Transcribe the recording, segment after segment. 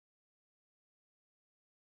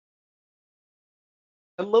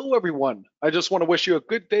Hello, everyone. I just want to wish you a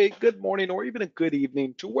good day, good morning, or even a good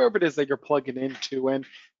evening to wherever it is that you're plugging into. And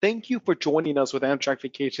thank you for joining us with Amtrak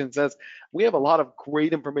Vacations, as we have a lot of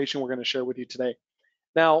great information we're going to share with you today.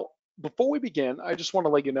 Now, before we begin, I just want to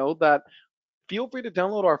let you know that feel free to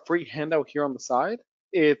download our free handout here on the side.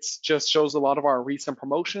 It just shows a lot of our recent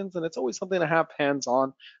promotions, and it's always something to have hands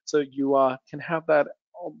on, so you can have that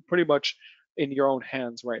pretty much in your own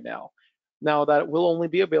hands right now. Now, that will only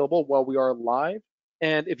be available while we are live.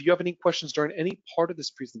 And if you have any questions during any part of this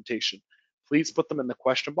presentation, please put them in the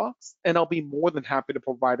question box, and I'll be more than happy to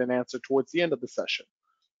provide an answer towards the end of the session.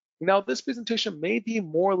 Now, this presentation may be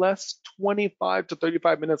more or less 25 to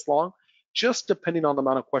 35 minutes long, just depending on the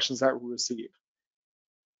amount of questions that we receive.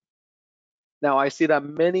 Now, I see that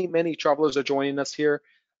many travelers are joining us here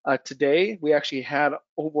today. We actually had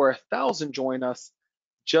over 1,000 join us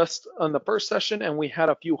just on the first session, and we had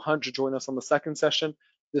a few hundred join us on the second session.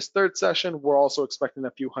 This third session, we're also expecting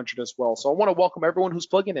a few hundred as well. So I want to welcome everyone who's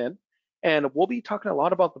plugging in, and we'll be talking a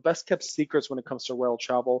lot about the best kept secrets when it comes to rail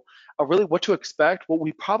travel, really what to expect, what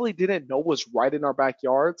we probably didn't know was right in our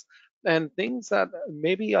backyards, and things that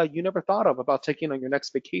maybe you never thought of about taking on your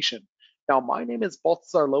next vacation. Now, my name is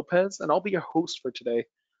Baltazar Lopez, and I'll be your host for today.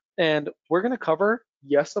 And we're going to cover,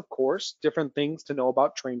 yes, of course, different things to know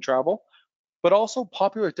about train travel, but also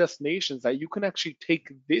popular destinations that you can actually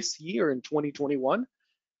take this year in 2021,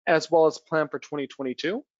 as well as plan for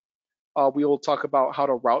 2022. We will talk about how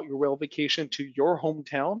to route your rail vacation to your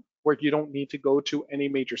hometown, where you don't need to go to any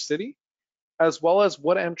major city, as well as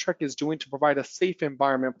what Amtrak is doing to provide a safe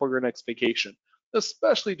environment for your next vacation,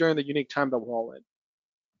 especially during the unique time that we're all in.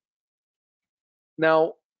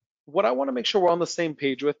 Now, what I want to make sure we're on the same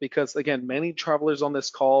page with, because again, many travelers on this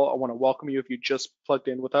call, I want to welcome you if you just plugged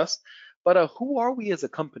in with us. But who are we as a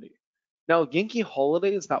company? Now, Yankee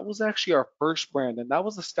Holidays, that was actually our first brand, and that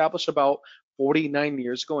was established about 49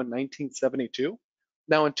 years ago in 1972.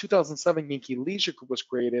 Now, in 2007, Yankee Leisure Group was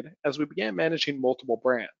created as we began managing multiple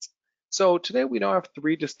brands. So today we now have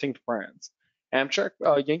three distinct brands. Amtrak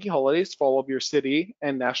Yankee Holidays for all of your city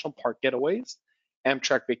and national park getaways,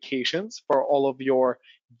 Amtrak Vacations for all of your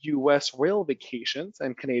US rail vacations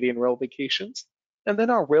and Canadian rail vacations, and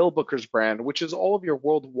then our Rail Bookers brand, which is all of your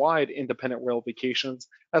worldwide independent rail vacations,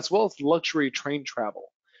 as well as luxury train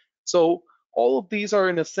travel. So all of these are,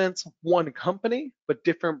 in a sense, one company, but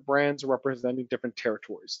different brands representing different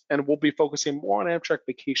territories. And we'll be focusing more on Amtrak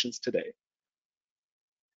Vacations today.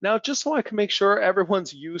 Now, just so I can make sure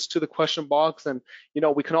everyone's used to the question box and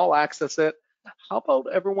we can all access it, how about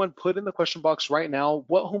everyone put in the question box right now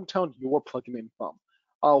what hometown you're plugging in from?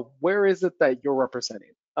 Where is it that you're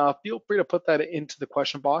representing? Feel free to put that into the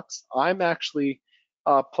question box. I'm actually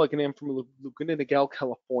plugging in from Laguna Niguel,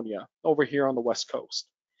 California, over here on the West Coast.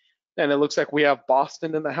 And it looks like we have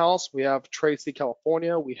Boston in the house. We have Tracy,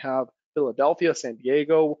 California. We have Philadelphia, San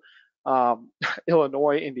Diego,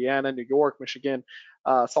 Illinois, Indiana, New York, Michigan,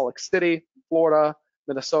 Salt Lake City, Florida,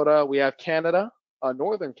 Minnesota. We have Canada,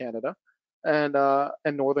 Northern Canada, and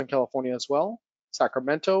Northern California as well.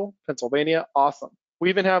 Sacramento, Pennsylvania. Awesome. We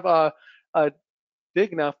even have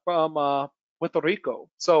Digna from Puerto Rico.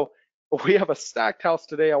 So we have a stacked house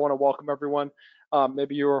today. I want to welcome everyone.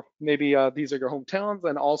 Maybe these are your hometowns,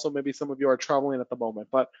 and also maybe some of you are traveling at the moment.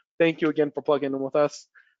 But thank you again for plugging in with us.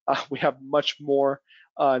 We have much more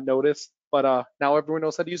notice, but now everyone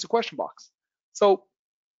knows how to use the question box. So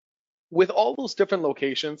with all those different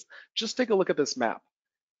locations, just take a look at this map.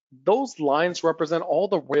 Those lines represent all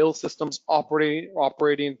the rail systems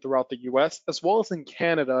operating throughout the US, as well as in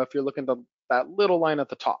Canada, if you're looking at that little line at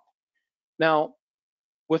the top. Now,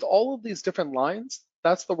 with all of these different lines,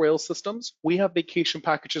 that's the rail systems. We have vacation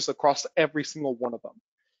packages across every single one of them.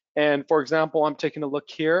 And for example, I'm taking a look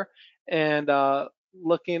here and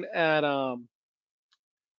looking at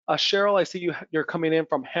Cheryl, I see you're coming in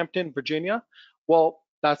from Hampton, Virginia. Well,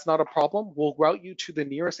 that's not a problem. We'll route you to the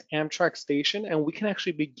nearest Amtrak station, and we can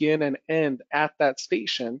actually begin and end at that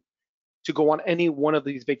station to go on any one of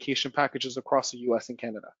these vacation packages across the US and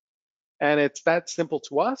Canada. And it's that simple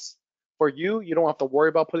to us. For you, you don't have to worry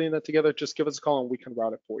about putting that together. Just give us a call and we can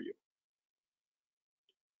route it for you.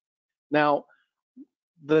 Now,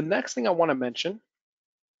 the next thing I want to mention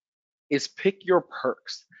is pick your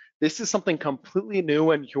perks. This is something completely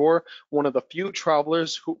new, and you're one of the few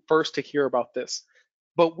travelers who first to hear about this.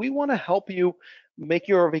 But we want to help you make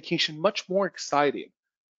your vacation much more exciting,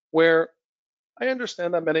 where I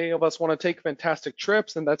understand that many of us want to take fantastic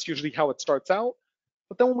trips, and that's usually how it starts out.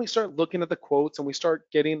 But then when we start looking at the quotes and we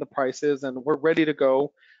start getting the prices and we're ready to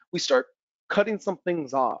go, we start cutting some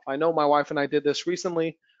things off. I know my wife and I did this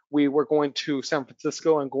recently. We were going to San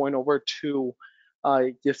Francisco and going over to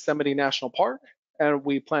Yosemite National Park. and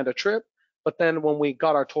we planned a trip. But then when we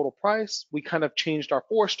got our total price, we kind of changed our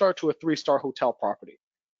 4-star to a 3-star hotel property.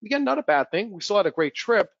 Again, not a bad thing. We still had a great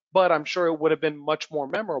trip, but I'm sure it would have been much more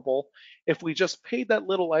memorable if we just paid that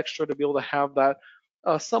little extra to be able to have that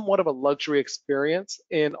somewhat of a luxury experience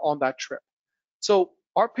in on that trip. So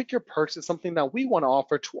our Pick Your Perks is something that we want to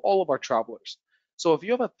offer to all of our travelers. So if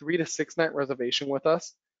you have a 3 to 6 night reservation with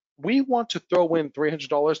us, we want to throw in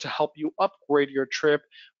 $300 to help you upgrade your trip,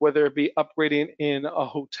 whether it be upgrading in a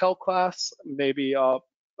hotel class, maybe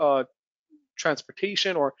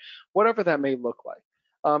transportation, or whatever that may look like.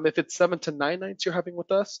 If it's 7 to 9 nights you're having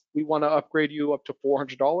with us, we want to upgrade you up to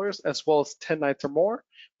 $400, as well as 10 nights or more.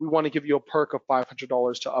 We want to give you a perk of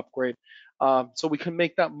 $500 to upgrade, so we can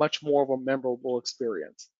make that much more of a memorable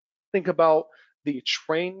experience. Think about the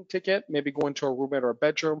train ticket, maybe going to a roommate or a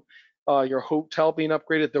bedroom, your hotel being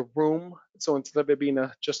upgraded, the room. So instead of it being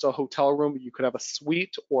just a hotel room, you could have a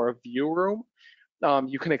suite or a view room.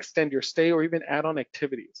 You can extend your stay or even add on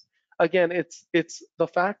activities. Again, it's the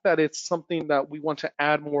fact that it's something that we want to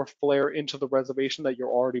add more flair into the reservation that you're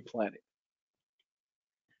already planning.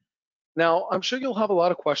 Now, I'm sure you'll have a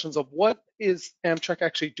lot of questions of what is Amtrak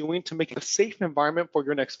actually doing to make it a safe environment for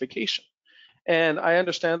your next vacation. And I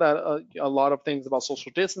understand that a lot of things about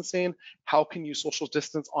social distancing, how can you social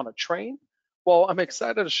distance on a train? Well, I'm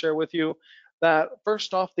excited to share with you that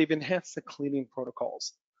first off, they've enhanced the cleaning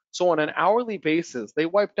protocols. So on an hourly basis, they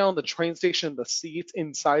wipe down the train station, the seats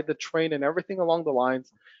inside the train, and everything along the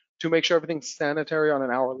lines to make sure everything's sanitary on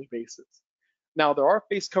an hourly basis. Now, there are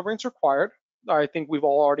face coverings required. I think we've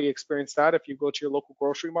all already experienced that if you go to your local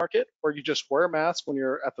grocery market, where you just wear a mask when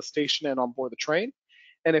you're at the station and on board the train.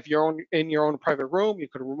 And if you're in your own private room, you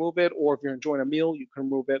can remove it, or if you're enjoying a meal, you can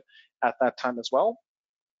remove it at that time as well.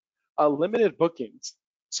 Limited bookings.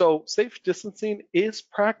 So safe distancing is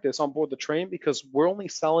practiced on board the train because we're only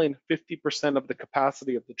selling 50% of the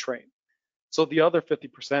capacity of the train. So the other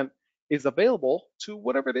 50% is available to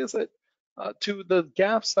whatever it is that to the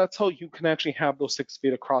gaps. That's how you can actually have those 6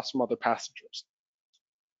 feet across from other passengers.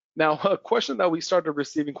 Now, a question that we started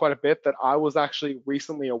receiving quite a bit that I was actually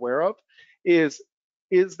recently aware of is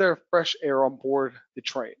there fresh air on board the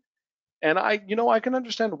train? And I can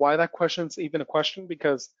understand why that question's even a question,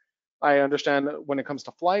 because I understand that when it comes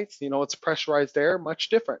to flights, it's pressurized air, much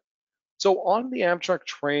different. So on the Amtrak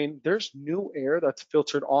train, there's new air that's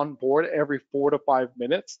filtered on board every 4 to 5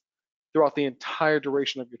 minutes throughout the entire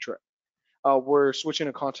duration of your trip. We're switching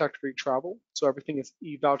to contact-free travel, so everything is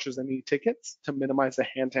e-vouchers and e-tickets to minimize the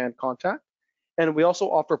hand-to-hand contact. And we also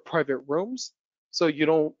offer private rooms, so you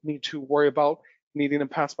don't need to worry about needing to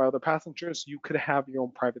pass by other passengers. You could have your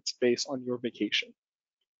own private space on your vacation.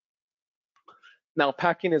 Now,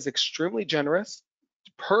 packing is extremely generous.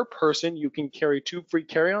 Per person, you can carry 2 free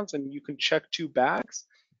carry-ons and you can check 2 bags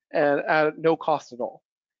and at no cost at all.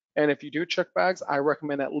 And if you do check bags, I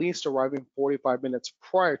recommend at least arriving 45 minutes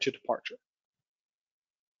prior to departure.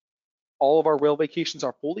 All of our rail vacations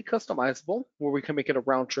are fully customizable, where we can make it a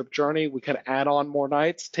round trip journey. We can add on more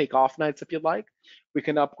nights, take off nights if you'd like. We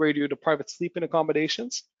can upgrade you to private sleeping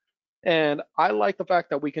accommodations. And I like the fact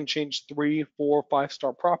that we can change 3, 4,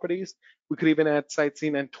 5-star properties. We could even add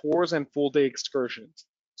sightseeing and tours and full day excursions.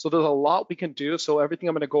 So there's a lot we can do. So everything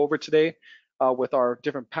I'm going to go over today with our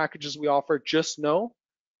different packages we offer, just know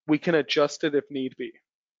we can adjust it if need be.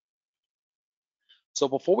 So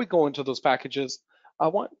before we go into those packages, I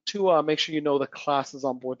want to make sure you know the classes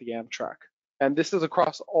on board the Amtrak. And this is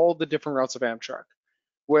across all the different routes of Amtrak,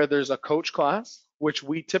 where there's a coach class, which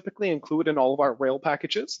we typically include in all of our rail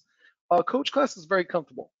packages. Coach class is very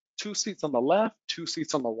comfortable. 2 seats on the left, 2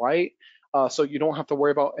 seats on the right, so you don't have to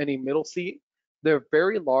worry about any middle seat. They're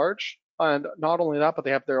very large, and not only that, but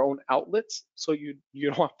they have their own outlets, so you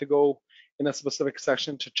don't have to go in a specific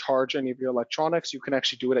section to charge any of your electronics. You can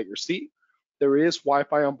actually do it at your seat. There is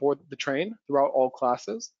Wi-Fi on board the train throughout all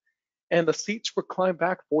classes, and the seats recline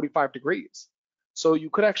back 45 degrees. So you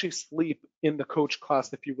could actually sleep in the coach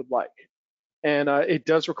class if you would like. And it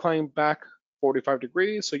does recline back 45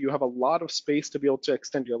 degrees, so you have a lot of space to be able to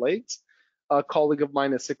extend your legs. A colleague of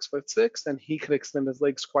mine is 6'6", and he can extend his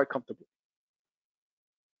legs quite comfortably.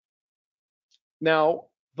 Now,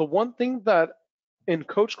 the one thing that in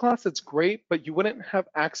coach class, it's great, but you wouldn't have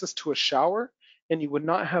access to a shower, and you would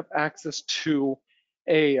not have access to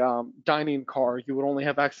a dining car. You would only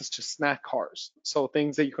have access to snack cars. So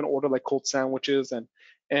things that you can order like cold sandwiches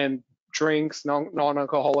and drinks,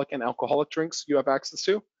 non-alcoholic and alcoholic drinks you have access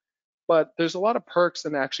to. But there's a lot of perks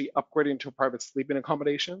in actually upgrading to private sleeping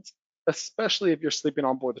accommodations, especially if you're sleeping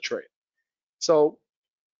on board the train. So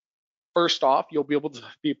first off, you'll be able to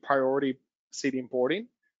be priority seating boarding.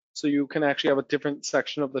 So you can actually have a different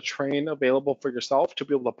section of the train available for yourself to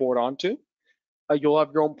be able to board onto. You'll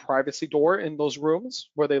have your own privacy door in those rooms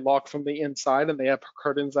where they lock from the inside and they have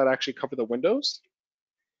curtains that actually cover the windows.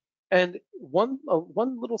 And one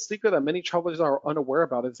little secret that many travelers are unaware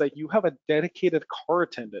about is that you have a dedicated car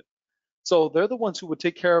attendant. So they're the ones who would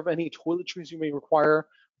take care of any toiletries you may require,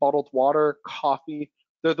 bottled water, coffee.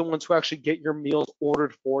 They're the ones who actually get your meals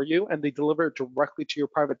ordered for you and they deliver it directly to your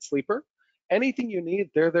private sleeper. Anything you need,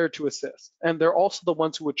 they're there to assist. And they're also the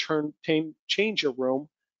ones who would change your room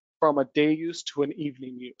from a day use to an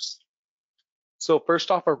evening use. So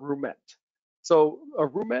first off, a roomette. So a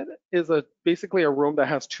roomette is basically a room that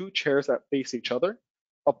has two chairs that face each other,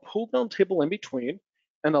 a pull-down table in between,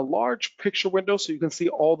 and a large picture window so you can see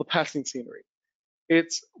all the passing scenery.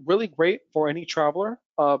 It's really great for any traveler,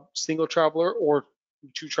 a single traveler or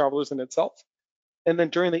two travelers in itself. And then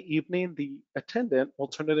during the evening, the attendant will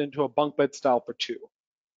turn it into a bunk bed style for two.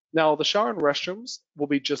 Now, the shower and restrooms will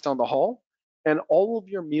be just down the hall, and all of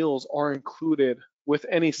your meals are included with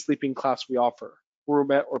any sleeping class we offer,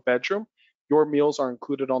 roomette or bedroom. Your meals are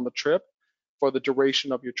included on the trip for the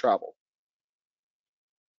duration of your travel.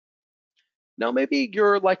 Now, maybe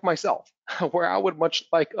you're like myself, where I would much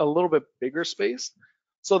like a little bit bigger space.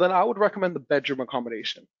 So then I would recommend the bedroom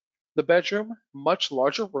accommodation. The bedroom, much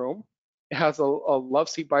larger room. It has a love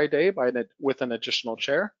seat by day with an additional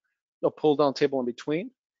chair, a pull down table in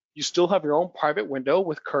between. You still have your own private window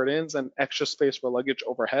with curtains and extra space for luggage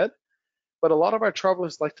overhead. But a lot of our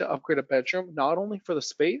travelers like to upgrade a bedroom, not only for the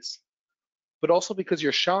space, but also because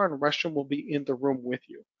your shower and restroom will be in the room with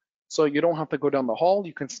you. So you don't have to go down the hall,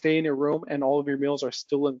 you can stay in your room and all of your meals are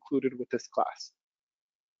still included with this class.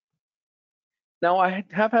 Now, I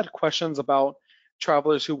have had questions about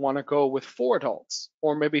travelers who want to go with 4 adults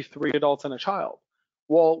or maybe 3 adults and a child.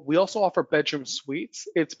 Well, we also offer bedroom suites.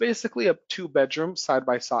 It's basically a 2 bedroom side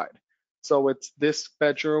by side. So it's this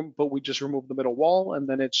bedroom, but we just remove the middle wall and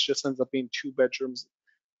then it just ends up being 2 bedrooms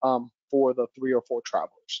for the 3 or 4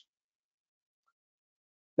 travelers.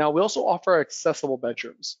 Now, we also offer accessible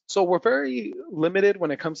bedrooms. So we're very limited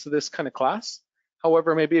when it comes to this kind of class.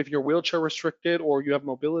 However, maybe if you're wheelchair restricted or you have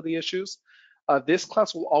mobility issues, this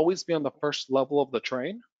class will always be on the first level of the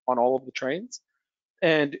train, on all of the trains.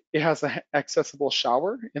 And it has an accessible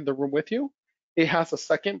shower in the room with you. It has a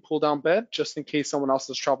second pull-down bed just in case someone else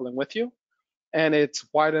is traveling with you. And it's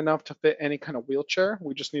wide enough to fit any kind of wheelchair.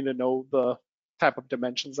 We just need to know the type of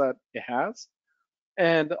dimensions that it has.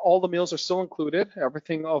 And all the meals are still included.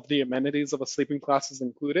 Everything of the amenities of a sleeping class is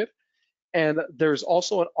included. And there's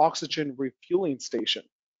also an oxygen refueling station.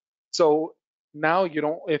 So now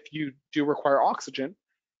if you do require oxygen,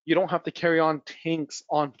 you don't have to carry on tanks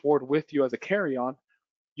on board with you as a carry-on.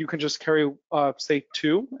 You can just carry, say,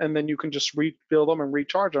 2, and then you can just refill them and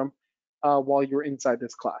recharge them while you're inside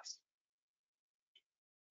this class.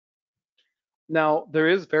 Now, there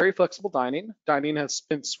is very flexible dining. Dining has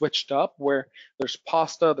been switched up where there's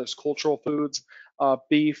pasta, there's cultural foods,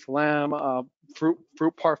 beef, lamb, fruit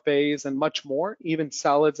parfaits, and much more, even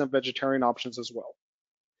salads and vegetarian options as well.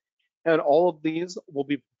 And all of these will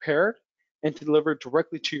be prepared and delivered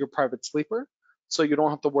directly to your private sleeper, so you don't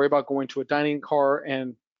have to worry about going to a dining car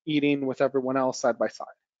and eating with everyone else side by side.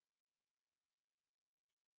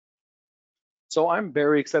 So I'm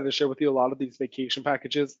very excited to share with you a lot of these vacation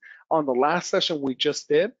packages. On the last session we just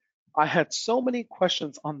did, I had so many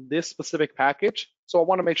questions on this specific package. So I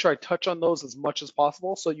want to make sure I touch on those as much as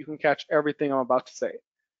possible so you can catch everything I'm about to say.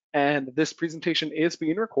 And this presentation is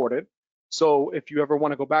being recorded. So if you ever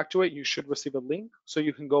want to go back to it, you should receive a link so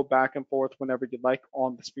you can go back and forth whenever you'd like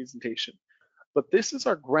on this presentation. But this is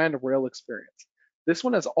our Grand Rail experience. This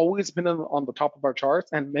one has always been on the top of our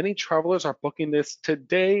charts, and many travelers are booking this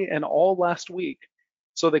today and all last week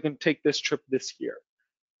so they can take this trip this year.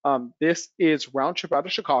 This is round trip out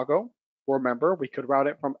of Chicago. Remember, we could route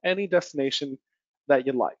it from any destination that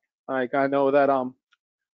you like. I know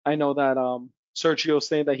that Sergio's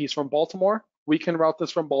saying that he's from Baltimore. We can route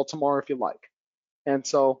this from Baltimore if you like. And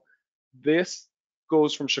so this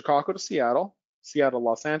goes from Chicago to Seattle, Seattle,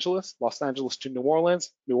 Los Angeles to New Orleans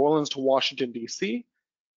to Washington, D.C.,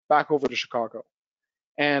 back over to Chicago.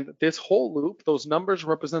 And this whole loop, those numbers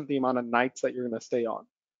represent the amount of nights that you're going to stay on.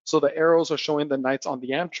 So the arrows are showing the nights on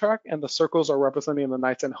the Amtrak, and the circles are representing the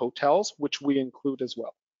nights in hotels, which we include as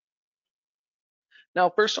well. Now,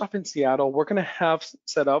 first off in Seattle, we're going to have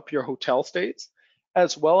set up your hotel stays,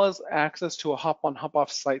 as well as access to a hop-on,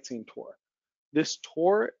 hop-off sightseeing tour. This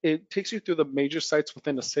tour, it takes you through the major sites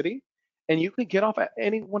within the city, and you can get off at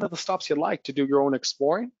any one of the stops you like to do your own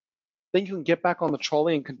exploring. Then you can get back on the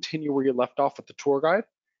trolley and continue where you left off with the tour guide.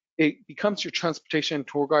 it becomes your transportation and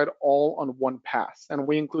tour guide all on one pass. And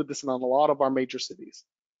we include this in a lot of our major cities.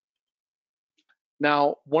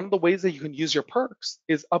 Now, one of the ways that you can use your perks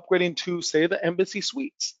is upgrading to, say, the Embassy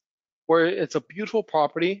Suites, where it's a beautiful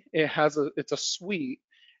property. It's a suite,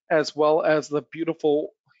 as well as the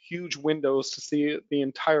beautiful, huge windows to see the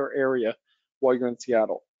entire area while you're in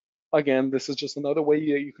Seattle. Again, this is just another way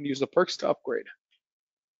you can use the perks to upgrade.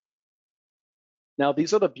 Now,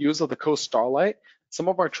 these are the views of the Coast Starlight. Some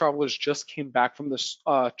of our travelers just came back from this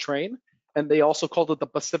train, and they also called it the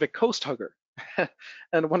Pacific Coast Hugger.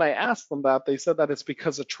 And when I asked them that, they said that it's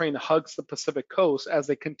because the train hugs the Pacific Coast as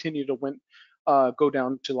they continue to go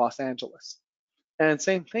down to Los Angeles. And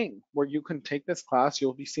same thing, where you can take this class,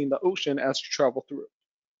 you'll be seeing the ocean as you travel through.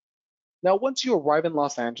 Now, once you arrive in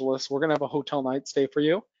Los Angeles, we're gonna have a hotel night stay for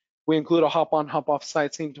you. We include a hop-on, hop-off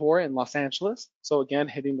sightseeing tour in Los Angeles. So again,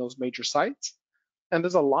 hitting those major sites. And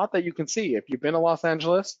there's a lot that you can see. If you've been to Los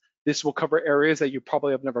Angeles, this will cover areas that you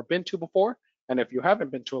probably have never been to before. And if you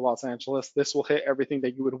haven't been to Los Angeles, this will hit everything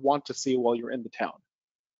that you would want to see while you're in the town.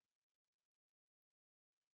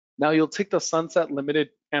 Now you'll take the Sunset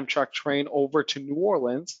Limited Amtrak train over to New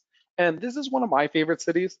Orleans. And this is one of my favorite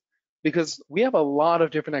cities because we have a lot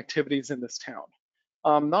of different activities in this town.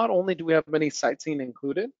 Not only do we have many sightseeing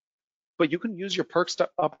included, but you can use your perks to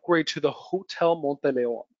upgrade to the Hotel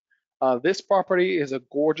Monteleon. This property is a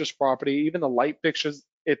gorgeous property. Even the light fixtures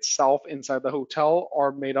itself inside the hotel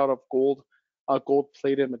are made out of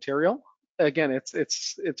gold-plated material. Again,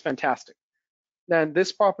 it's fantastic. And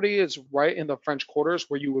this property is right in the French Quarters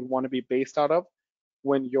where you would want to be based out of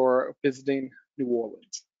when you're visiting New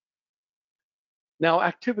Orleans. Now,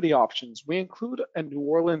 activity options. We include a New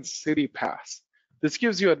Orleans City Pass. This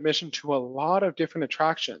gives you admission to a lot of different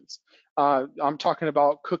attractions. I'm talking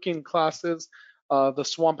about cooking classes, the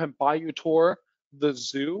Swamp and Bayou Tour, the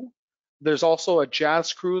zoo. There's also a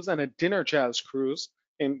jazz cruise and a dinner jazz cruise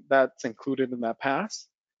that's included in that pass,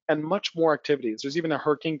 and much more activities. There's even a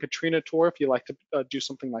Hurricane Katrina tour if you like to do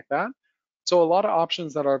something like that. So a lot of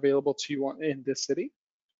options that are available to you in this city.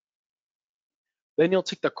 Then you'll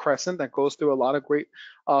take the Crescent that goes through a lot of great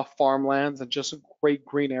farmlands and just great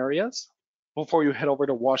green areas before you head over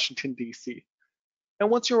to Washington, D.C. And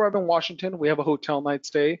once you arrive in Washington, we have a hotel night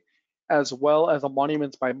stay as well as a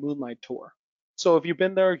Monuments by Moonlight tour. So if you've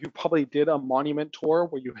been there, you probably did a monument tour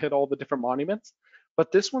where you hit all the different monuments,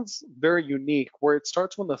 but this one's very unique where it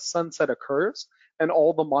starts when the sunset occurs and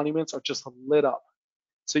all the monuments are just lit up.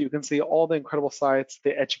 So you can see all the incredible sights,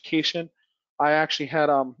 the education. I actually had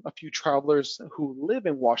a few travelers who live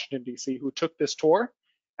in Washington, D.C. who took this tour,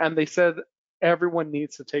 and they said everyone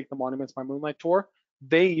needs to take the Monuments by Moonlight tour.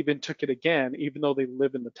 They even took it again, even though they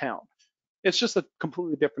live in the town. It's just a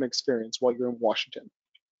completely different experience while you're in Washington.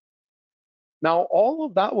 Now, all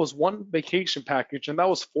of that was one vacation package, and that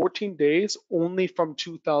was 14 days only from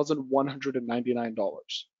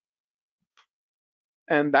 $2,199.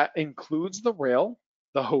 And that includes the rail,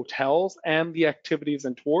 the hotels, and the activities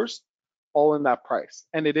and tours, all in that price.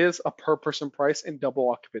 And it is a per person price in double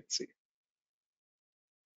occupancy.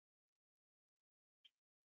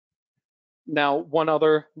 Now, one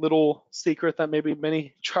other little secret that maybe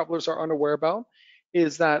many travelers are unaware about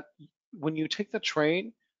is that when you take the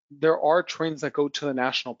train, there are trains that go to the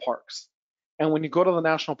national parks. And when you go to the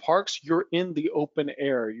national parks, you're in the open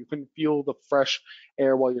air. You can feel the fresh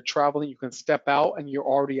air while you're traveling. You can step out and you're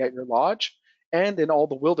already at your lodge and in all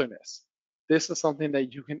the wilderness. This is something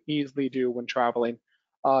that you can easily do when traveling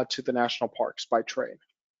to the national parks by train.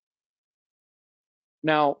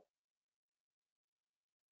 Now,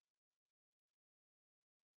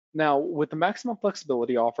 with the maximum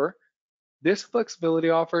flexibility offer, this flexibility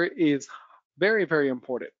offer is very, very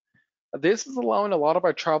important. This is allowing a lot of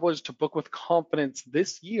our travelers to book with confidence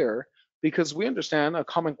this year because we understand a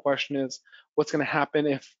common question is what's going to happen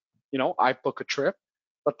if, I book a trip,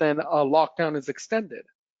 but then a lockdown is extended?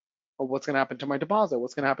 Or what's going to happen to my deposit?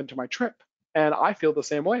 What's going to happen to my trip? And I feel the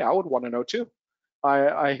same way. I would want to know too.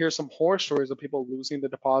 I hear some horror stories of people losing the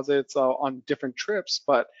deposits on different trips,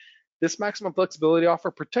 but this maximum flexibility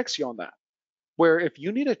offer protects you on that. Where if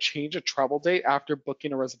you need to change a travel date after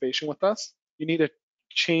booking a reservation with us, you need to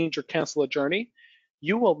change or cancel a journey,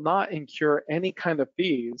 you will not incur any kind of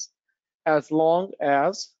fees as long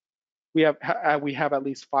as we have at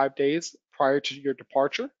least 5 days prior to your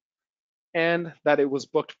departure and that it was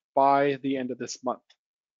booked by the end of this month.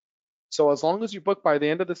 So as long as you book by the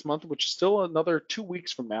end of this month, which is still another 2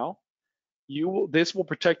 weeks from now, this will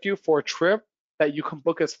protect you for a trip that you can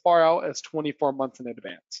book as far out as 24 months in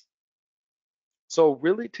advance. So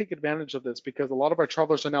really take advantage of this because a lot of our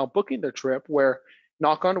travelers are now booking their trip where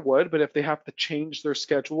knock on wood, but if they have to change their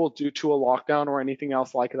schedule due to a lockdown or anything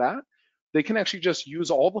else like that, they can actually just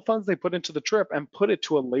use all the funds they put into the trip and put it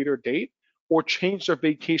to a later date or change their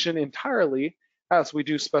vacation entirely, as we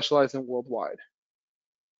do specialize in worldwide.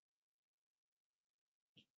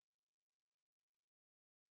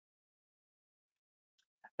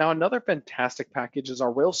 Now, another fantastic package is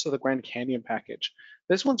our Rails to the Grand Canyon package.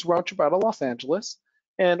 This one's round trip out of Los Angeles.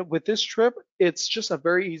 And with this trip, it's just a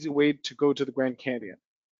very easy way to go to the Grand Canyon.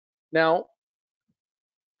 Now,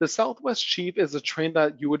 the Southwest Chief is a train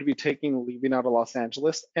that you would be taking leaving out of Los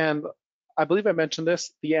Angeles. And I believe I mentioned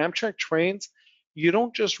this, the Amtrak trains, you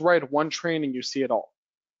don't just ride one train and you see it all.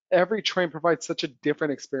 Every train provides such a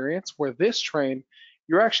different experience, where this train,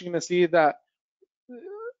 you're actually going to see that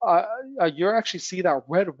you actually see that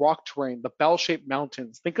red rock terrain, the bell-shaped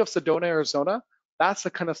mountains. Think of Sedona, Arizona. That's the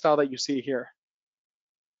kind of style that you see here.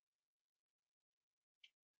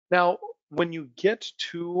 Now, when you get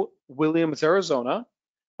to Williams, Arizona,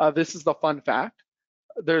 this is the fun fact.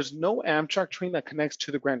 There's no Amtrak train that connects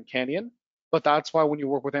to the Grand Canyon, but that's why when you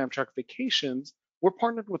work with Amtrak Vacations, we're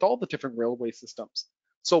partnered with all the different railway systems.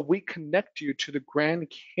 So we connect you to the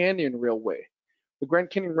Grand Canyon Railway. The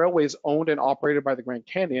Grand Canyon Railway is owned and operated by the Grand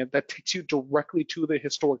Canyon. That takes you directly to the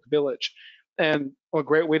historic village. And a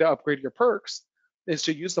great way to upgrade your perks is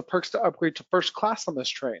to use the perks to upgrade to first class on this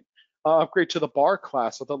train, upgrade to the bar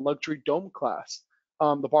class or the luxury dome class.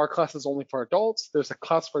 The bar class is only for adults. There's a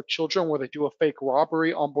class for children where they do a fake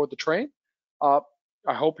robbery on board the train.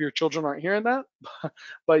 I hope your children aren't hearing that.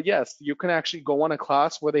 But yes, you can actually go on a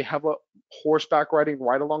class where they have a horseback riding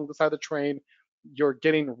right along the side of the train. You're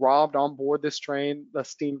getting robbed on board this train, the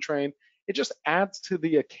steam train. It just adds to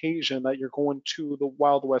the occasion that you're going to the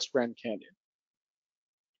Wild West Grand Canyon.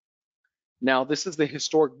 Now, this is the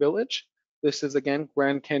historic village. This is, again,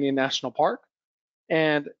 Grand Canyon National Park.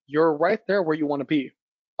 And you're right there where you want to be.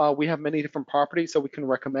 We have many different properties that we can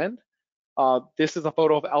recommend. This is a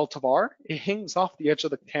photo of El Tovar. It hangs off the edge of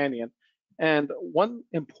the canyon. And one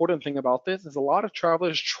important thing about this is a lot of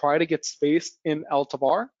travelers try to get space in El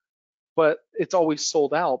Tovar, but it's always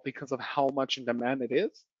sold out because of how much in demand it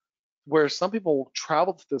is. Where some people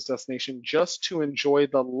travel to this destination just to enjoy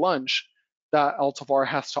the lunch that El Tovar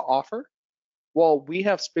has to offer. Well, we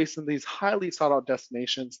have space in these highly sought out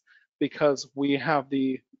destinations because we have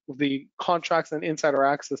the contracts and insider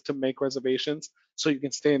access to make reservations so you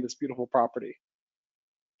can stay in this beautiful property.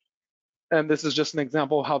 And this is just an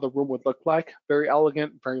example of how the room would look like. Very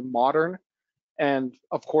elegant, very modern. And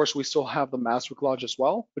of course, we still have the Maswick Lodge as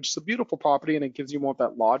well, which is a beautiful property and it gives you more of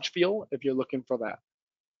that lodge feel if you're looking for that.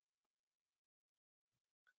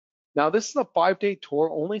 Now, this is a 5-day tour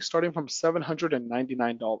only starting from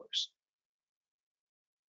 $799.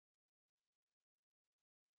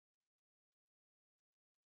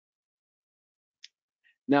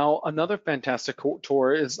 Now, another fantastic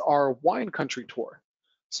tour is our wine country tour.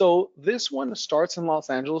 So this one starts in Los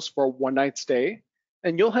Angeles for a 1-night stay,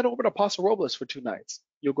 and you'll head over to Paso Robles for 2 nights.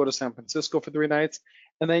 You'll go to San Francisco for 3 nights,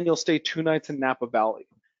 and then you'll stay 2 nights in Napa Valley.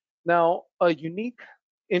 Now, a unique,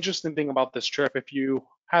 interesting thing about this trip, if you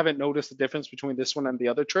haven't noticed the difference between this one and the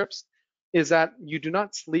other trips, is that you do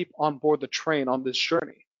not sleep on board the train on this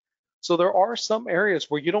journey. So there are some areas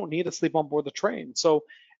where you don't need to sleep on board the train. So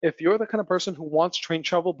if you're the kind of person who wants train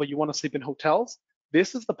travel, but you want to sleep in hotels,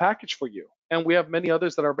 this is the package for you. And we have many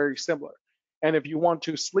others that are very similar. And if you want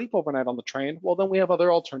to sleep overnight on the train, well, then we have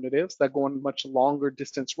other alternatives that go on much longer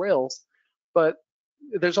distance rails, but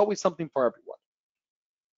there's always something for everyone.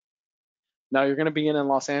 Now you're going to be in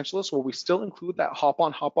Los Angeles, where we still include that hop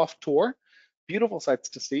on, hop off tour, beautiful sights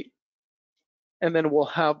to see. And then we'll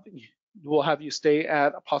have you stay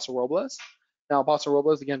at Paso Robles. Now, Paso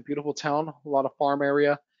Robles, again, beautiful town, a lot of farm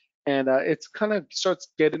area, and it's kind of starts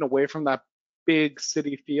getting away from that big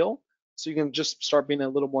city feel. So you can just start being a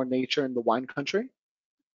little more nature in the wine country.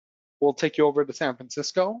 We'll take you over to San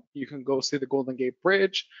Francisco. You can go see the Golden Gate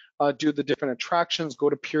Bridge, do the different attractions, go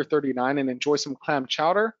to Pier 39 and enjoy some clam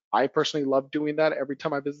chowder. I personally love doing that every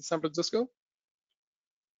time I visit San Francisco.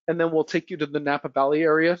 And then we'll take you to the Napa Valley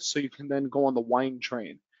area so you can then go on the wine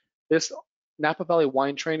train. This Napa Valley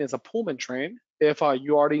wine train is a Pullman train. If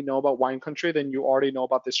you already know about wine country, then you already know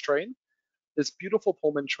about this train. This beautiful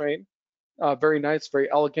Pullman train, very nice,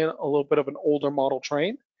 very elegant, a little bit of an older model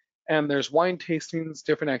train. And there's wine tastings,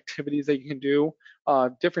 different activities that you can do,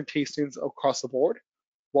 different tastings across the board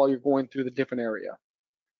while you're going through the different area.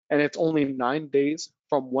 And it's only 9 days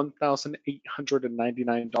from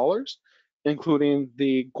 $1,899, including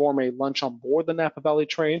the gourmet lunch on board the Napa Valley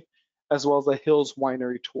train, as well as the Hills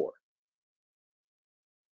Winery tour.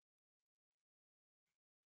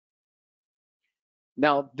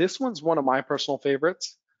 Now, this one's one of my personal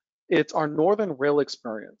favorites. It's our Northern Rail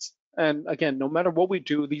experience. And again, no matter what we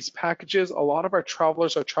do, these packages, a lot of our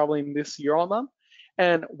travelers are traveling this year on them,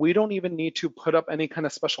 and we don't even need to put up any kind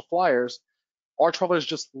of special flyers. Our travelers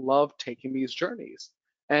just love taking these journeys.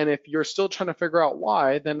 And if you're still trying to figure out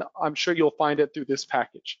why, then I'm sure you'll find it through this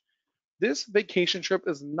package. This vacation trip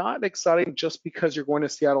is not exciting just because you're going to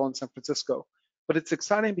Seattle and San Francisco, but it's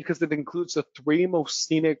exciting because it includes the three most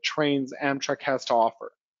scenic trains Amtrak has to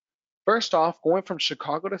offer. First off, going from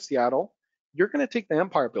Chicago to Seattle, you're going to take the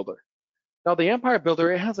Empire Builder. Now, the Empire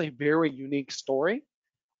Builder, it has a very unique story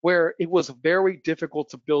where it was very difficult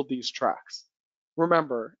to build these tracks.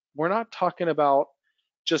 Remember, we're not talking about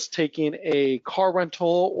just taking a car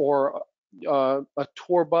rental or a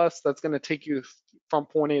tour bus that's going to take you from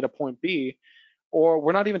point A to point B, or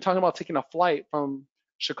we're not even talking about taking a flight from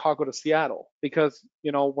Chicago to Seattle because,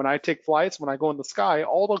 when I take flights, when I go in the sky,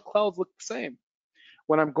 all the clouds look the same.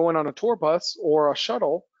 When I'm going on a tour bus or a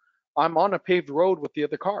shuttle, I'm on a paved road with the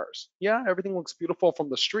other cars. Yeah, everything looks beautiful from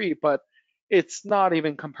the street, but it's not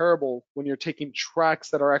even comparable when you're taking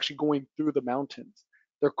tracks that are actually going through the mountains.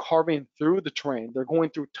 They're carving through the terrain. They're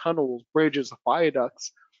going through tunnels, bridges,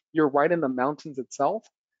 viaducts. You're right in the mountains itself,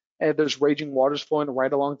 and there's raging waters flowing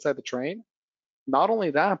right alongside the train. Not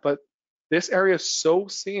only that, but this area is so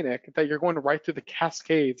scenic that you're going right through the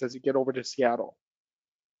Cascades as you get over to Seattle.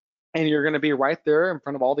 And you're going to be right there in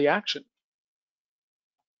front of all the action.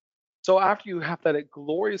 So after you have that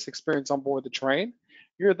glorious experience on board the train,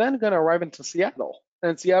 you're then going to arrive into Seattle.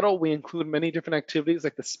 And in Seattle, we include many different activities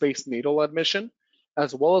like the Space Needle admission,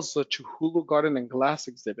 as well as the Chihuahua Garden and Glass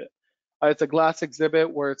exhibit. It's a glass exhibit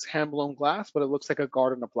where it's hand-blown glass, but it looks like a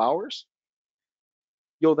garden of flowers.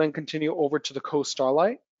 You'll then continue over to the Coast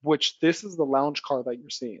Starlight, which this is the lounge car that you're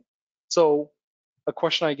seeing. So a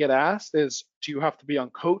question I get asked is, do you have to be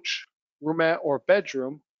on coach, roomette, or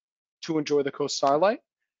bedroom to enjoy the Coast Starlight?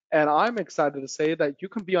 And I'm excited to say that you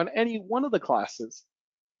can be on any one of the classes.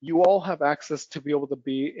 You all have access to be able to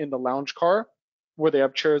be in the lounge car where they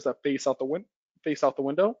have chairs that face out the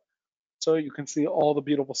window. So you can see all the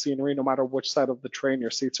beautiful scenery no matter which side of the train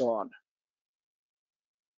your seats are on.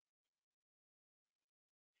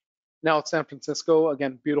 Now it's San Francisco,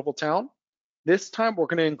 again, beautiful town. This time we're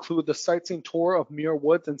going to include the sightseeing tour of Muir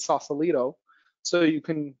Woods and Sausalito, so you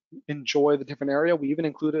can enjoy the different area. We even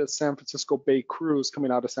included a San Francisco Bay cruise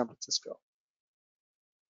coming out of San Francisco.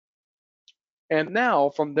 And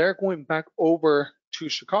now from there, going back over to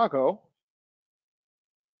Chicago,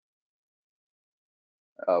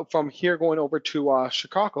 from here going over to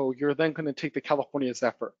Chicago, you're then going to take the California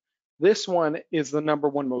Zephyr. This one is the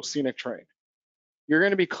 #1 most scenic train. You're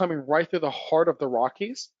going to be coming right through the heart of the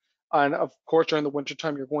Rockies. And of course, during the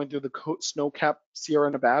wintertime, you're going through the snow-capped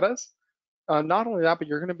Sierra Nevadas. Not only that, but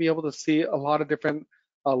you're going to be able to see a lot of different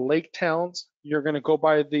lake towns. You're going to go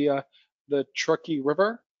by the Truckee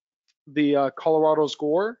River, the Colorado's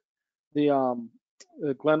Gore, the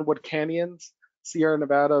Glenwood Canyons, Sierra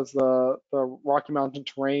Nevadas, the Rocky Mountain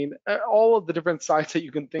terrain, all of the different sites that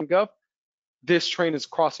you can think of. This train is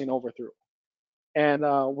crossing over through. And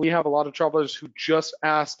we have a lot of travelers who just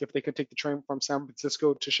ask if they could take the train from San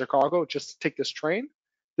Francisco to Chicago just to take this train.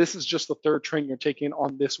 This is just the third train you're taking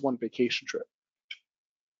on this one vacation trip.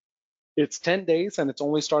 It's 10 days and it's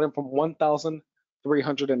only starting from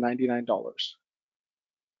 $1,399.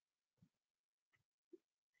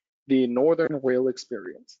 The Northern Rail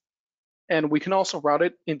Experience. And we can also route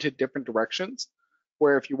it into different directions,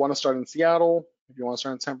 where if you want to start in Seattle, if you want to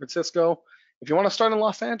start in San Francisco, if you want to start in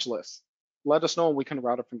Los Angeles, let us know and we can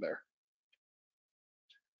route it from there.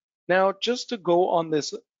 Now, just to go on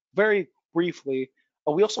this very briefly,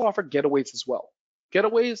 we also offer getaways as well.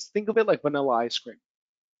 Getaways, think of it like vanilla ice cream.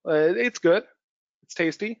 It's good, it's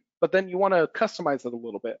tasty, but then you want to customize it a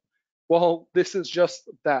little bit. Well, this is just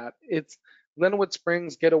that. It's Glenwood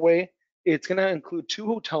Springs Getaway. It's going to include 2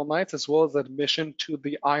 hotel nights as well as admission to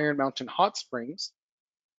the Iron Mountain Hot Springs,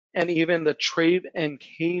 and even the tram and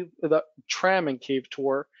cave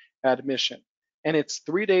tour admission. And it's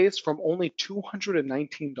 3 days from only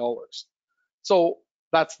 $219. So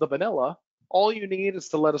that's the vanilla. All you need is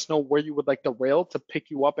to let us know where you would like the rail to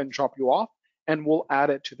pick you up and drop you off, and we'll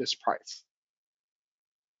add it to this price.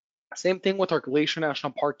 Same thing with our Glacier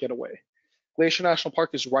National Park getaway. Glacier National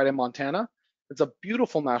Park is right in Montana. It's a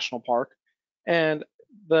beautiful national park. And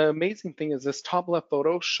the amazing thing is this top left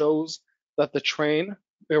photo shows that the train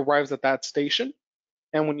arrives at that station.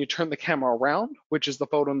 And when you turn the camera around, which is the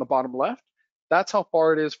photo in the bottom left, that's how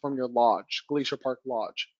far it is from your lodge, Glacier Park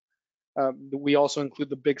Lodge. We also include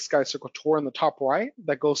the Big Sky Circle tour in the top right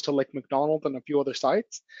that goes to Lake McDonald and a few other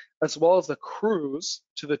sites, as well as the cruise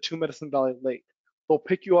to the Two Medicine Valley Lake. They'll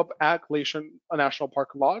pick you up at Glacier National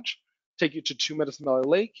Park Lodge, take you to Two Medicine Valley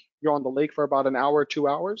Lake. You're on the lake for about an hour, 2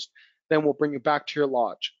 hours. Then we'll bring you back to your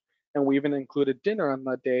lodge. And we even included dinner on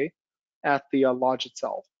that day at the lodge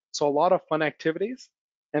itself. So a lot of fun activities.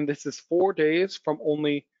 And this is 4 days from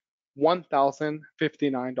only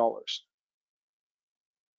 $1,059.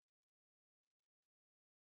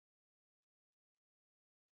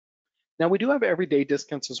 Now we do have everyday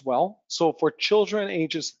discounts as well. So for children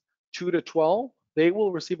ages 2 to 12, they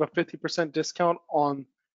will receive a 50% discount on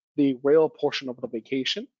the rail portion of the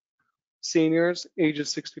vacation. Seniors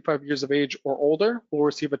ages 65 years of age or older will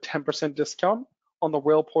receive a 10% discount on the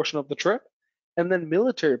rail portion of the trip. And then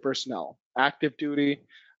military personnel, active duty,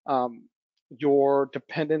 your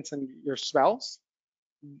dependents and your spouse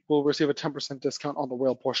will receive a 10% discount on the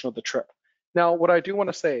rail portion of the trip. Now, what I do want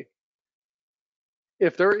to say,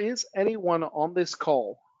 if there is anyone on this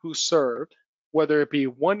call who served, whether it be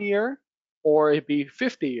 1 year or it be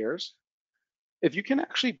 50 years, if you can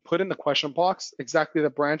actually put in the question box exactly the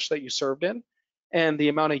branch that you served in and the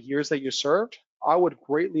amount of years that you served, I would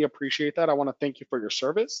greatly appreciate that. I want to thank you for your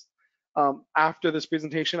service. After this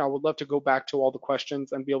presentation, I would love to go back to all the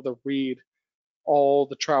questions and be able to read all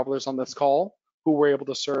the travelers on this call who were able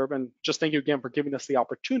to serve. And just thank you again for giving us the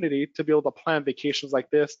opportunity to be able to plan vacations like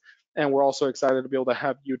this. And we're also excited to be able to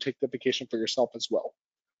have you take the vacation for yourself as well.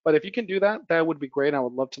 But if you can do that, that would be great. I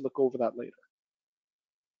would love to look over that later.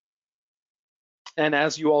 And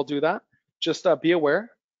as you all do that, just be aware.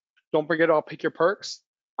 Don't forget to pick your perks.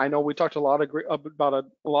 I know we talked about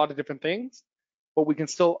a lot of different things, but we can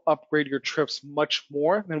still upgrade your trips much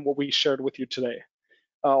more than what we shared with you today.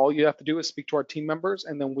 All you have to do is speak to our team members,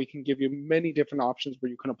 and then we can give you many different options where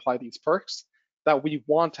you can apply these perks that we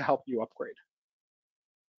want to help you upgrade.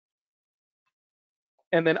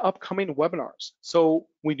 And then upcoming webinars. So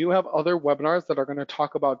we do have other webinars that are going to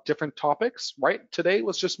talk about different topics, right? Today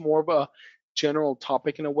was just more of a general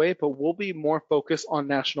topic in a way, but we'll be more focused on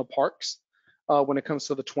national parks when it comes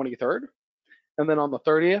to the 23rd. And then on the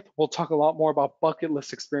 30th, we'll talk a lot more about bucket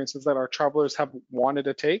list experiences that our travelers have wanted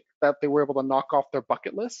to take, that they were able to knock off their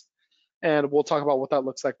bucket list. And we'll talk about what that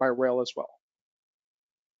looks like by rail as well.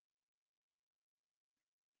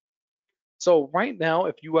 So right now,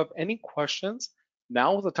 if you have any questions,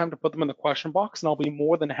 now is the time to put them in the question box, and I'll be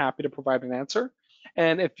more than happy to provide an answer.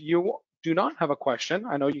 And if you do not have a question,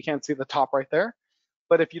 I know you can't see the top right there,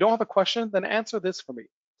 but if you don't have a question, then answer this for me.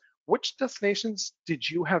 Which destinations did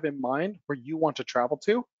you have in mind where you want to travel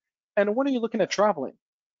to? And when are you looking at traveling?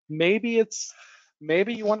 Maybe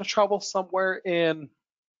you want to travel somewhere in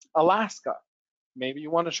Alaska. Maybe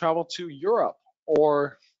you want to travel to Europe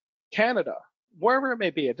or Canada, wherever it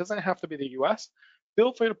may be. It doesn't have to be the US.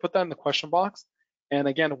 Feel free to put that in the question box. And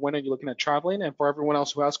again, when are you looking at traveling? And for everyone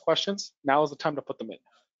else who has questions, now is the time to put them in.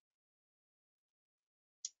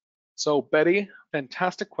 So Betty,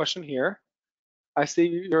 fantastic question here. I see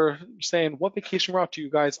you're saying, what vacation route do you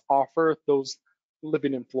guys offer those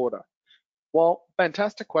living in Florida? Well,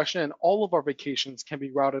 fantastic question. And all of our vacations can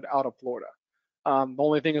be routed out of Florida. The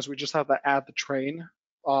only thing is we just have to add the train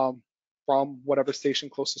from whatever station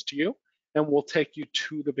closest to you, and we'll take you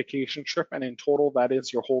to the vacation trip. And in total, that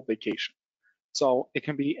is your whole vacation. So it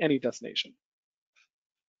can be any destination.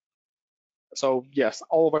 So yes,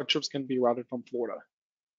 all of our trips can be routed from Florida.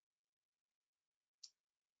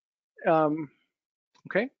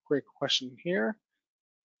 Okay, great question here.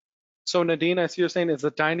 So Nadine, I see you're saying, is the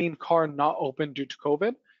dining car not open due to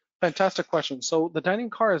COVID? Fantastic question. So the dining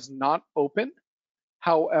car is not open.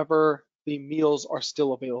 However, the meals are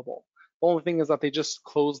still available. The only thing is that they just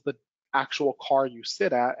closed the actual car you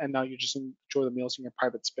sit at, and now you just enjoy the meals in your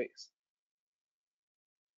private space.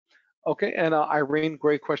 Okay, and Irene,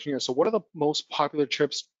 great question here. So what are the most popular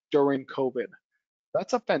trips during COVID?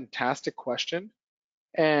 That's a fantastic question.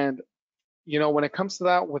 And you know, when it comes to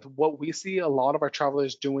that, with what we see a lot of our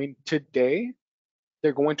travelers doing today,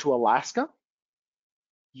 they're going to Alaska,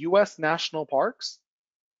 US national parks,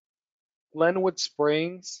 Glenwood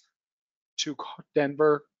Springs to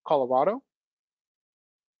Denver, Colorado,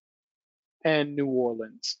 and New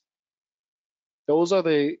Orleans. Those are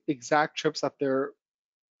the exact trips that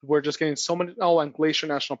we're just getting so many, oh, and Glacier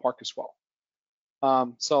National Park as well.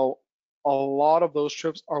 So a lot of those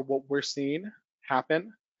trips are what we're seeing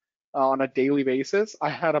happen on a daily basis. I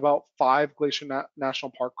had about 5 Glacier National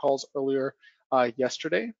Park calls earlier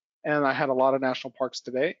yesterday, and I had a lot of national parks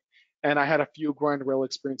today, and I had a few Grand Rail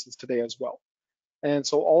experiences today as well. And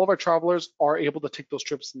so all of our travelers are able to take those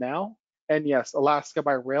trips now. And yes, Alaska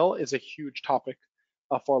by rail is a huge topic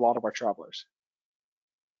for a lot of our travelers.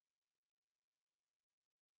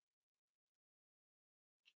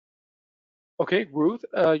 Okay, Ruth,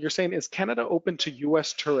 you're saying, is Canada open to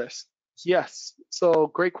US tourists? Yes. So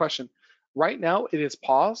great question. Right now it is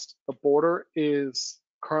paused. The border is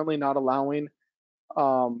currently not allowing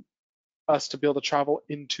um, us to be able to travel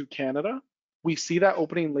into Canada. We see that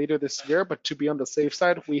opening later this year, but to be on the safe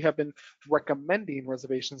side, we have been recommending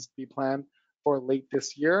reservations to be planned for late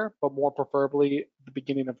this year, but more preferably the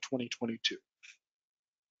beginning of 2022.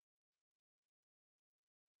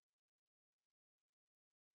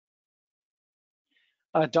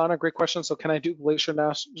 Donna, great question. So can I do Glacier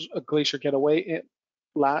Getaway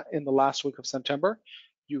in the last week of September?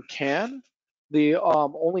 You can. The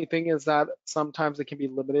only thing is that sometimes it can be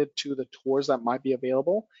limited to the tours that might be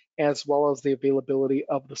available, as well as the availability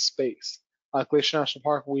of the space. Glacier National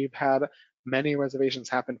Park, we've had many reservations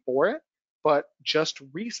happen for it, but just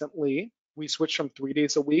recently we switched from 3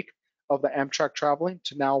 days a week of the Amtrak traveling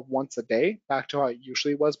to now once a day, back to how it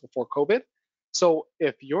usually was before COVID. So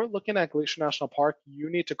if you're looking at Glacier National Park, you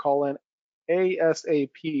need to call in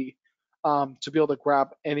ASAP to be able to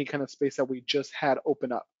grab any kind of space that we just had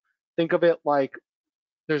open up. Think of it like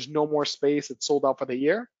there's no more space, it's sold out for the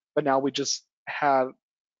year, but now we just had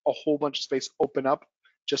a whole bunch of space open up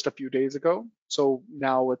just a few days ago. So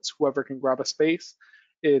now it's whoever can grab a space,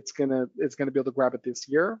 it's gonna be able to grab it this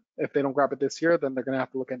year. If they don't grab it this year, then they're gonna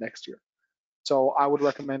have to look at next year. So I would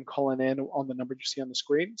recommend calling in on the number you see on the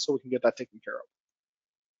screen so we can get that taken care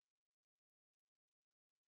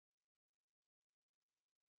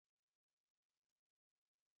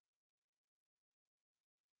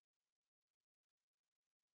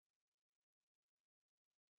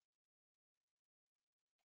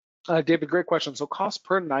of. David, great question. So cost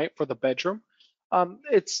per night for the bedroom,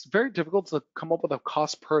 it's very difficult to come up with a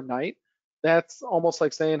cost per night. That's almost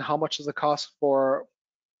like saying how much does it cost for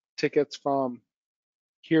tickets from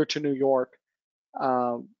here to New York,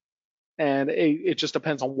 um, and it just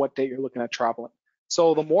depends on what date you're looking at traveling.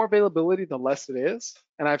 So the more availability, the less it is,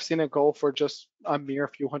 and I've seen it go for just a mere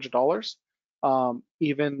few $100s,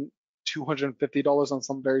 even $250 on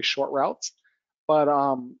some very short routes. But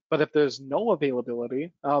if there's no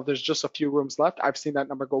availability, there's just a few rooms left. I've seen that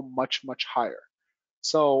number go much, much higher.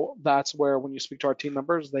 So that's where when you speak to our team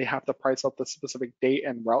members, they have to price out the specific date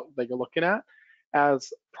and route that you're looking at,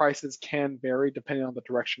 as prices can vary depending on the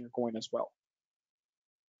direction you're going as well.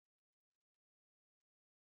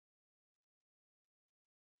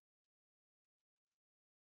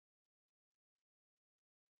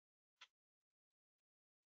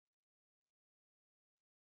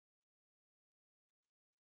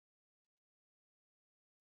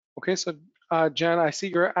 Okay, so Jen, I see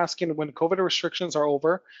you're asking when COVID restrictions are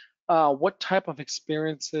over, what type of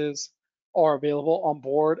experiences are available on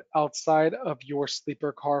board outside of your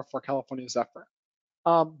sleeper car for California Zephyr?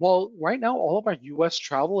 Well, right now, all of our US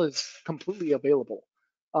travel is completely available.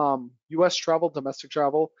 US travel, domestic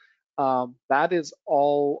travel, that is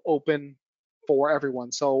all open for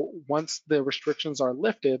everyone. So once the restrictions are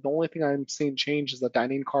lifted, the only thing I'm seeing change is the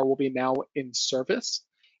dining car will be now in service.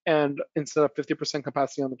 And instead of 50%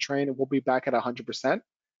 capacity on the train, it will be back at 100%.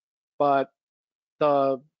 But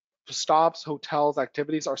the stops, hotels,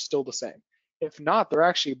 activities are still the same. If not, they're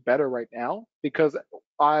actually better right now because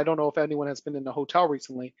I don't know if anyone has been in a hotel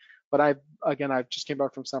recently, but I just came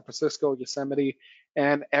back from San Francisco, Yosemite,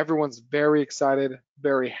 and everyone's very excited,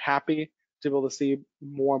 very happy to be able to see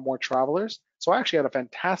more and more travelers. So I actually had a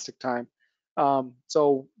fantastic time.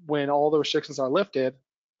 So when all the restrictions are lifted,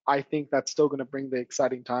 I think that's still going to bring the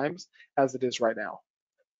exciting times as it is right now.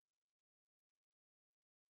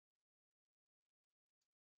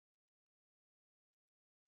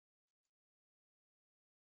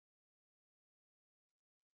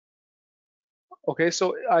 Okay,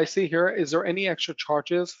 so I see here, is there any extra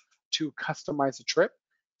charges to customize a trip?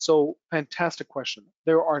 So fantastic question.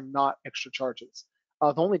 There are not extra charges.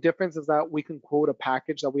 The only difference is that we can quote a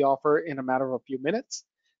package that we offer in a matter of a few minutes.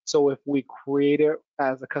 So if we create it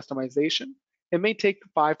as a customization, it may take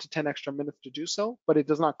 5 to 10 extra minutes to do so, but it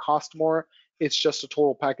does not cost more. It's just a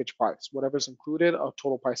total package price. Whatever's included, a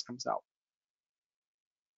total price comes out.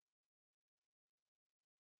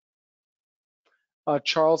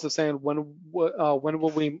 Charles is saying when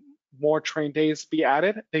will we more train days be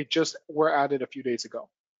added? They just were added a few days ago.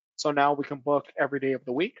 So now we can book every day of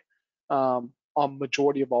the week on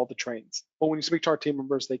majority of all the trains. But when you speak to our team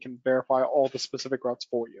members, they can verify all the specific routes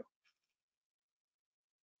for you.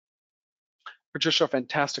 Patricia,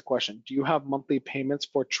 fantastic question. Do you have monthly payments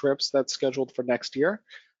for trips that's scheduled for next year?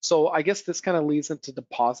 So I guess this kind of leads into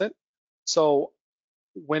deposit. So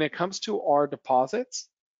when it comes to our deposits,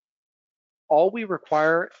 all we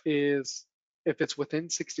require is if it's within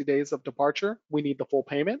 60 days of departure, we need the full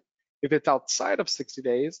payment. If it's outside of 60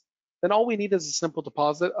 days, then all we need is a simple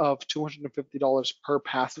deposit of $250 per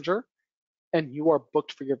passenger, and you are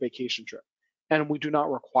booked for your vacation trip. And we do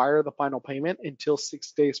not require the final payment until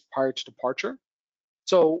 6 days prior to departure.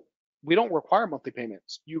 So we don't require monthly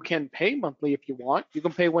payments. You can pay monthly if you want. You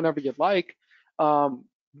can pay whenever you'd like.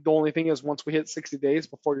 The only thing is, once we hit 60 days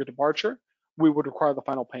before your departure, we would require the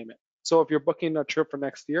final payment. So if you're booking a trip for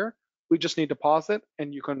next year, we just need deposit,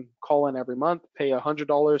 and you can call in every month, pay $100,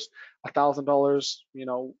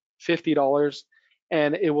 $1,000, $50,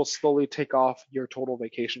 and it will slowly take off your total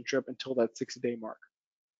vacation trip until that 60-day mark.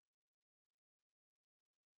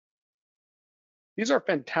 These are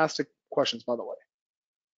fantastic questions, by the way.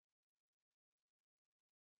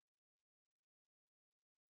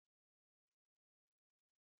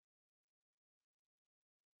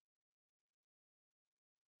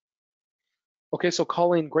 Okay, so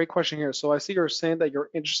Colleen, great question here. So I see you're saying that you're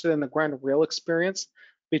interested in the Grand Rail experience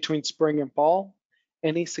between spring and fall.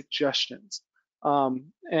 Any suggestions?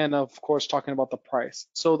 And of course, talking about the price.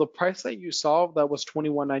 So the price that you saw that was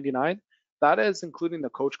 $21.99, that is including the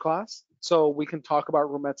coach class. So we can talk about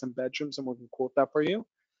roomettes and bedrooms, and we can quote that for you.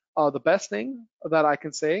 The best thing that I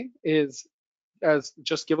can say is, as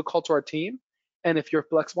just give a call to our team, and if you're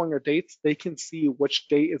flexible on your dates, they can see which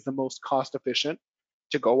date is the most cost efficient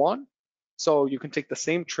to go on. So you can take the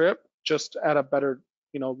same trip just at a better,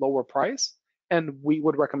 lower price, and we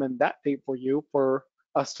would recommend that date for you for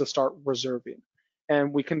us to start reserving.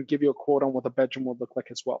 And we can give you a quote on what the bedroom would look like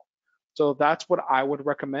as well. So that's what I would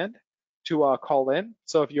recommend to call in.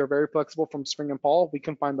 So if you're very flexible from spring and fall, we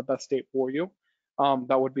can find the best date for you.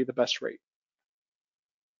 That would be the best rate.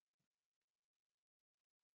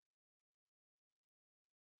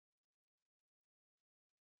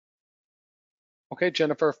 Okay,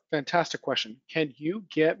 Jennifer, fantastic question. Can you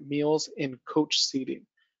get meals in coach seating?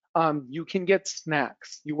 You can get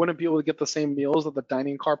snacks. You wouldn't be able to get the same meals that the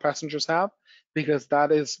dining car passengers have, because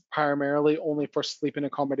that is primarily only for sleeping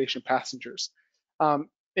accommodation passengers.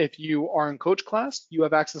 If you are in coach class, you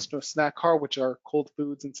have access to a snack car, which are cold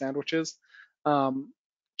foods and sandwiches, um,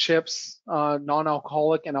 chips,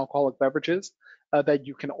 non-alcoholic and alcoholic beverages that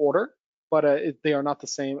you can order, but they are not the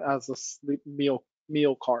same as the sleep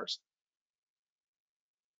meal cars.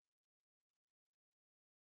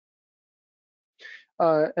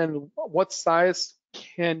 And what size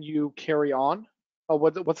can you carry on?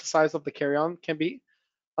 What's the size of the carry-on can be?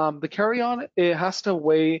 The carry-on, it has to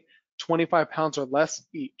weigh 25 pounds or less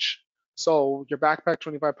each. So your backpack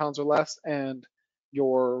 25 pounds or less, and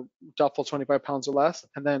your duffel 25 pounds or less,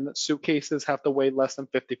 and then suitcases have to weigh less than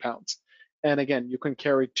 50 pounds. And again, you can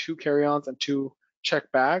carry 2 carry-ons and 2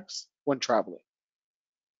 check bags when traveling.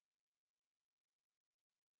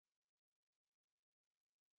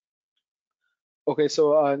 Okay,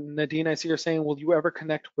 so Nadine, I see you're saying, will you ever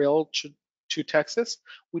connect rail to Texas?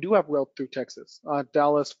 We do have rail through Texas,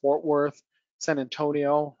 Dallas, Fort Worth, San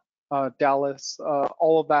Antonio, Dallas,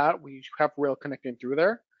 all of that. We have rail connecting through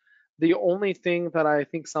there. The only thing that I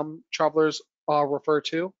think some travelers refer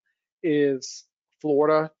to is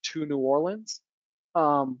Florida to New Orleans.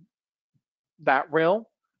 Um, that rail.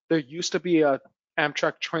 There used to be a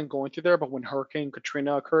Amtrak train going through there, but when Hurricane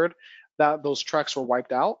Katrina occurred, that those tracks were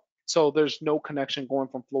wiped out. So there's no connection going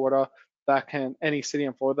from Florida that can any city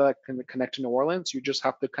in Florida that can connect to New Orleans. You just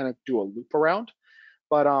have to kind of do a loop around.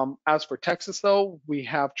 But as for Texas, though, we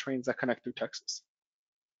have trains that connect through Texas.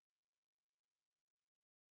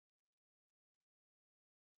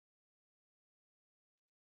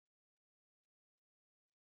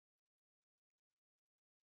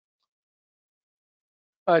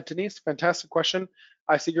 Denise, fantastic question.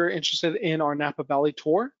 I see you're interested in our Napa Valley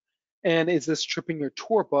tour. And is this trip in your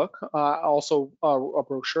tour book? Also, a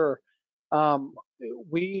brochure. Um,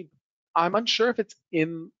 we, I'm unsure if it's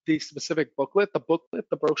in the specific booklet.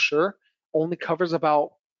 The brochure, only covers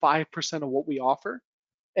about 5% of what we offer.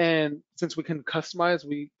 And since we can customize,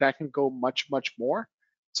 that can go much, much more.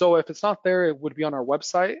 So if it's not there, it would be on our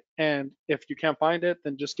website. And if you can't find it,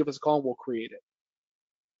 then just give us a call and we'll create it.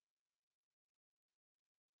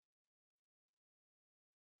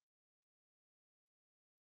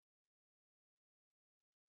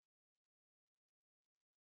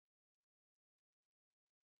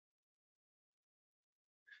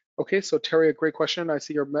 Okay, so Terry, a great question. I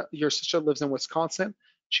see your sister lives in Wisconsin.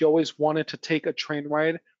 She always wanted to take a train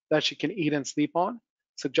ride that she can eat and sleep on.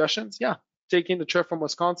 Suggestions? Yeah, taking the trip from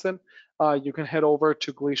Wisconsin, you can head over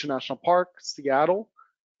to Glacier National Park, Seattle,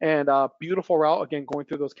 and beautiful route. Again, going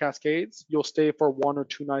through those Cascades. You'll stay for 1 or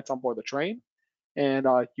 2 nights on board the train, and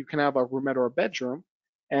you can have a roomette or a bedroom,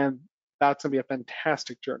 and that's gonna be a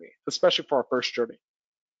fantastic journey, especially for our first journey.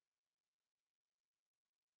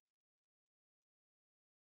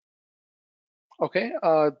 Okay,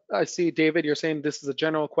 I see, David, you're saying this is a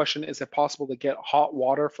general question. Is it possible to get hot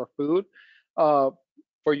water for food uh,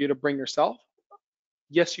 for you to bring yourself?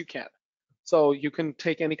 Yes, you can. So you can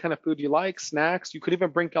take any kind of food you like, snacks. You could even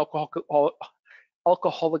bring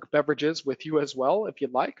alcoholic beverages with you as well if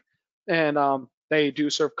you'd like. And they do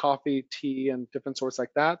serve coffee, tea, and different sorts like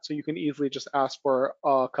that. So you can easily just ask for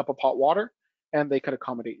a cup of hot water and they could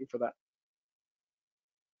accommodate you for that.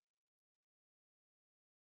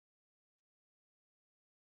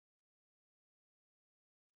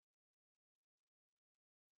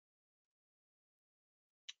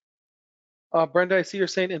 Brenda, I see you're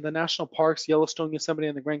saying in the national parks, Yellowstone, Yosemite,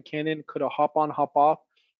 and the Grand Canyon, could a hop on, hop off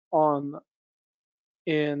on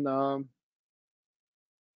in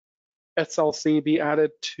SLC be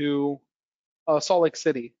added to Salt Lake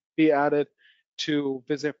City, be added to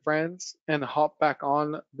visit friends and hop back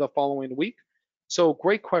on the following week? So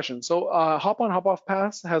great question. So hop on, hop off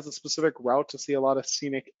pass has a specific route to see a lot of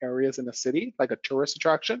scenic areas in the city, like a tourist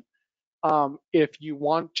attraction. If you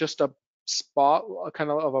want just a spot, a kind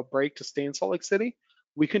of a break to stay in Salt Lake City,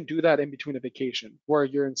 we can do that in between a vacation where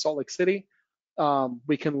you're in Salt Lake City.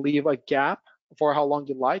 We can leave a gap for how long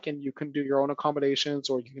you like, and you can do your own accommodations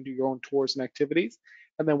or you can do your own tours and activities.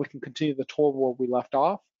 And then we can continue the tour where we left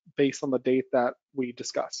off based on the date that we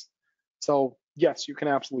discuss. So, yes, you can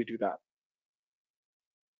absolutely do that.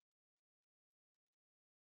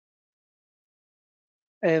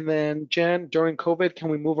 And then, Jen, during COVID, can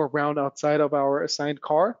we move around outside of our assigned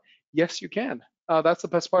car? Yes, you can. That's the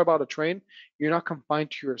best part about a train. You're not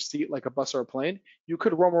confined to your seat like a bus or a plane. You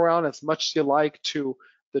could roam around as much as you like to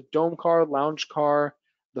the dome car, lounge car,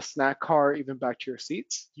 the snack car, even back to your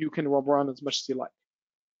seats. You can roam around as much as you like.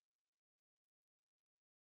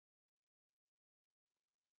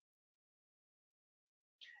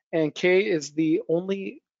 And K is the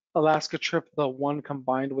only Alaska trip, the one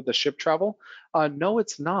combined with the ship travel. No,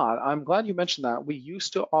 it's not. I'm glad you mentioned that. We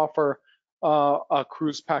used to offer a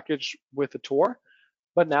cruise package with a tour,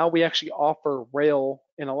 but now we actually offer rail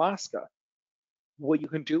in Alaska. What you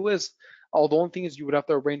can do is, the only thing is you would have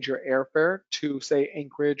to arrange your airfare to say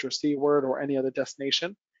Anchorage or Seaward or any other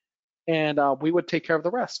destination, and we would take care of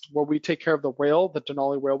the rest. Where we take care of the rail, the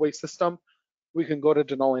Denali Railway System. We can go to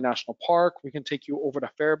Denali National Park. We can take you over to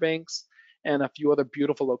Fairbanks and a few other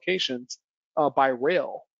beautiful locations by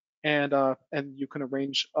rail. And you can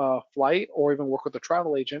arrange a flight or even work with a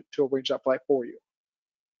travel agent to arrange that flight for you.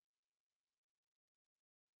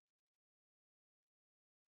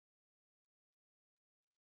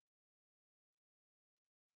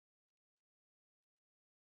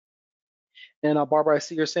 And Barbara, I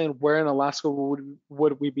see you're saying where in Alaska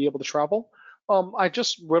would we be able to travel? I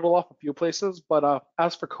just riddle off a few places, but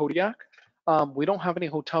as for Kodiak, we don't have any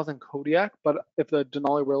hotels in Kodiak, but if the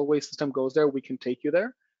Denali Railway System goes there, we can take you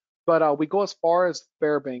there. But we go as far as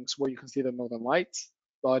Fairbanks, where you can see the Northern Lights,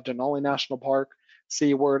 Denali National Park,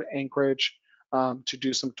 Seaward, Anchorage, to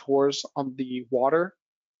do some tours on the water.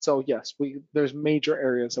 So yes, there's major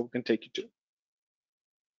areas that we can take you to.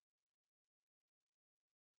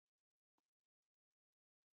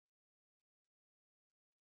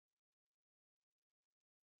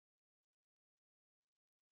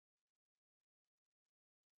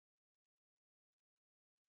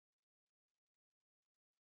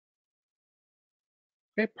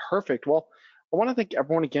 Okay, perfect. Well, I want to thank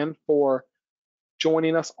everyone again for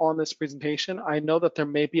joining us on this presentation. I know that there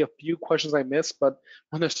may be a few questions I missed, but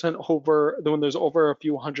when there's over a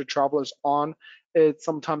few hundred travelers on, it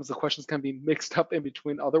sometimes the questions can be mixed up in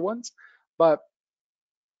between other ones. But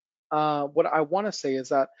what I want to say is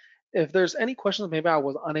that if there's any questions maybe I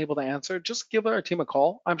was unable to answer, just give our team a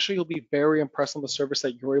call. I'm sure you'll be very impressed on the service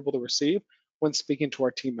that you're able to receive when speaking to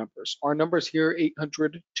our team members. Our number is here,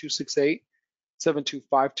 800-268-7252.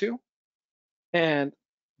 And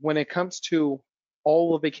when it comes to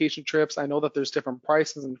all the vacation trips, I know that there's different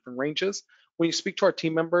prices and different ranges. When you speak to our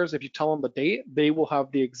team members, if you tell them the date, they will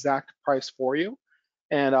have the exact price for you.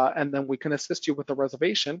 And then we can assist you with the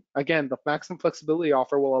reservation. Again, the maximum flexibility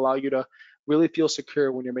offer will allow you to really feel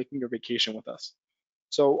secure when you're making your vacation with us.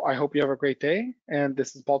 So I hope you have a great day. And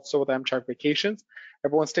this is Paul Stowe with Amtrak Vacations.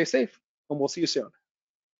 Everyone stay safe, and we'll see you soon.